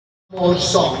More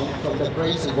song from the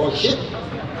praise and worship.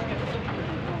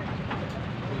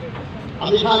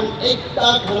 আমি খান একটা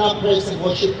খানা praise and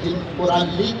worship team Quran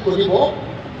lead করিব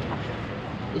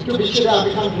একটু বিষয়ে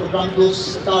আমি খান প্রোগ্রামটো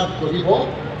স্টার্ট করিব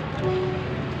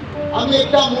আমি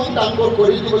একটা মন তাঙ্গর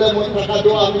করি বলে মন থাকা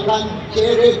দো আমি খান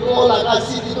চেরে কো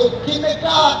লাগাছি তো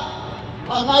কিনেকা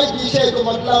আনাই বিষয় তো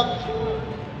মতলব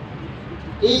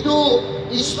এইটো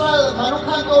ইসরায়েল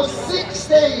মানুখান তো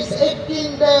 6 days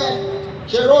 18 day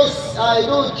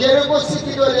Jericho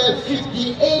city to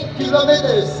 58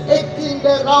 kilometers, 18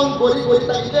 day round body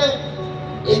takite.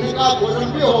 Eneka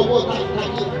borambi hobo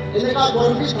thaki, eneka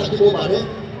borambi thaki bo bare.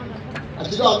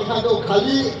 Ajido ami khan to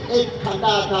khali ek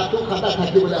khanda tha to khanda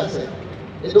thaki bole ase.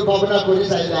 Eto bhabna kori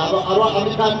saile aro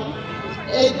ami khan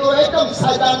eto ekdom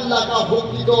sadan laga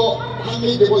hokti to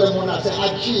bhangi de bole mon ase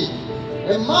aji.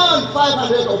 A man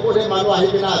 500 opore manu ahi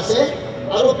kena ase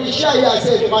aro pisha hi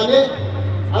ase mane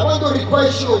I want to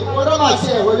request you,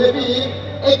 Koramase, will be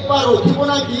Ekbaro,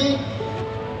 Kibonaki,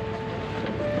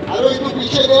 Aro to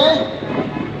Pichede,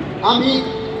 Ami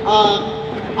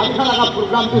Kanaga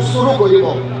program to Suru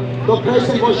Goribo. The praise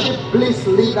and worship, please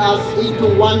lead us into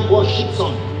one worship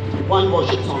song. One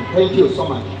worship song. Thank you so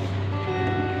much.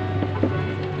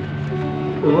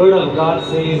 The word of God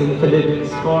says in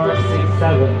Philippians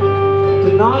 4:6-7, "Do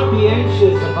not be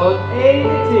anxious about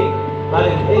anything, but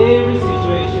in every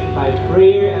situation, by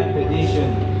prayer and petition,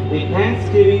 with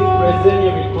thanksgiving, present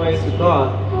your requests to God,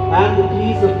 and the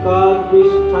peace of God,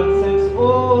 which transcends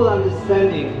all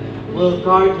understanding, will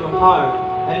guard your heart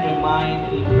and your mind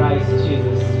in Christ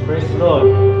Jesus." Praise the Lord.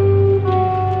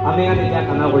 Ami nga nila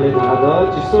kana ulit nakado,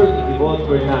 chisur devote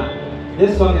ko na.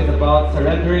 This song is about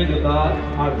surrendering to God,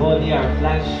 our body, our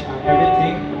flesh, our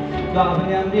everything. Ito ang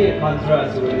aming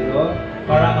contrast ulit.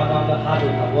 Para maganda hado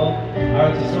tabo, aro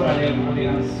chisur ane kami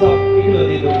ang sok iklo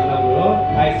dito kanaburo.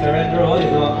 I surrender all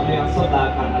dito kami ang sok la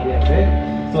kanadi ase.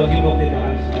 So hibok dito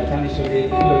ang chani shuri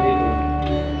iklo dito.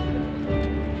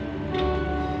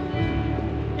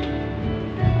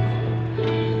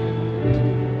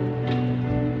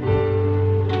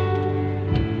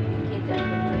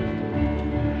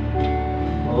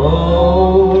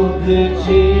 Oh, the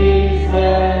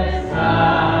Jesus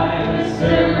I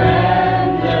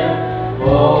surrender.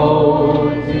 Oh,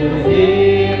 to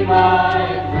Him I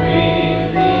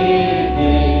freely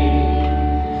give.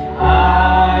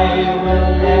 I will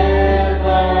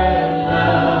never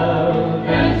love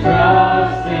and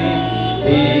trust Him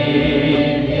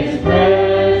in His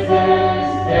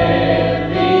presence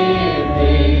daily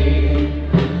live.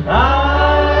 I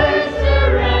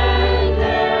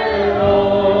surrender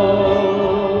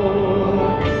all.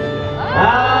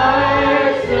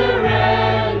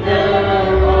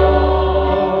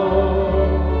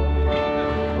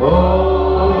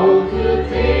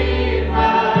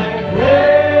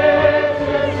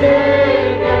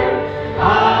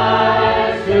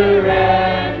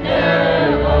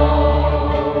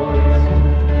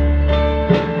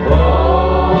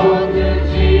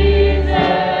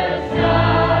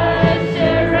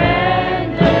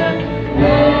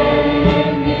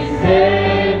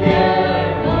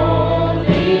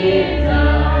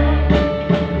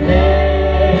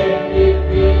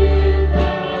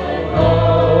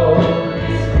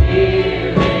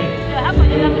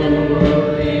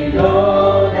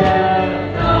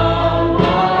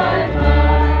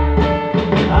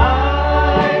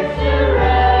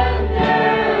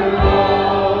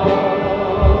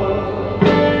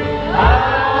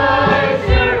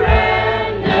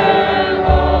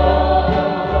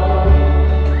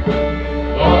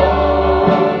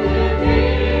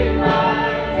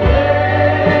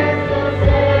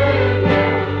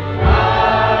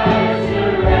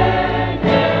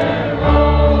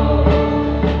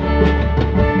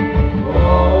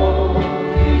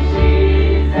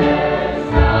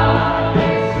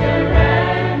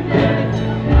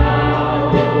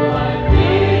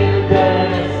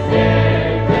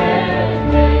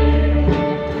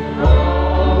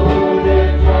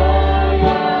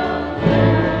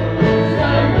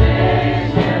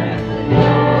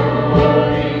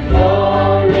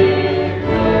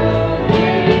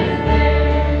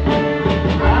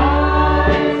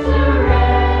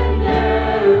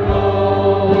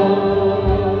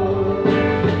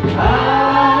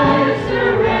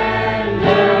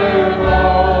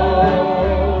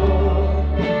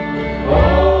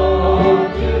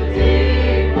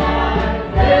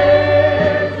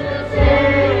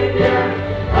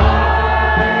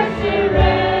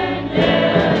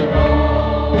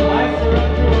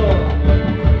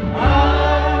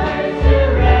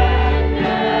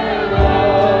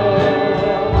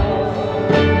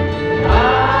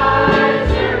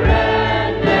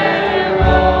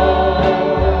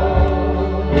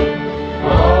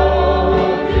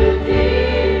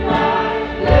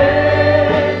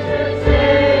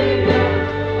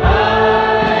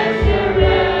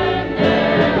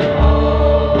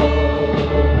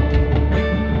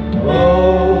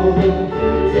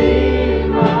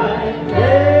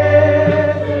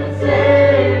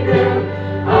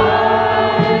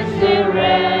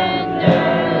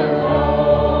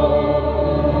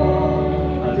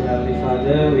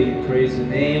 Father, we praise your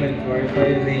name and glorify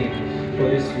your name for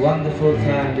this wonderful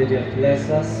time that you have blessed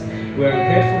us. We are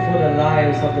grateful for the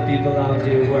lives of the people out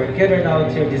here who are gathered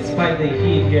out here despite the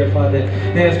heat here, Father.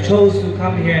 They have chosen to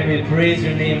come here, and we praise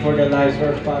your name for their lives,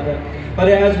 Lord Father.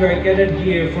 Father, as we are gathered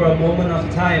here for a moment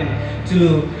of time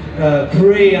to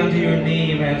pray unto your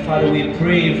name, and Father, we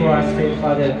pray for our state,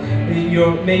 Father.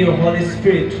 May your Holy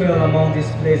Spirit dwell among this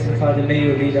place, and Father, may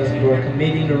you lead us, Lord,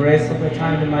 committing the rest of the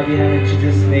time in the mighty name of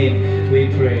Jesus' name, we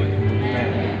pray.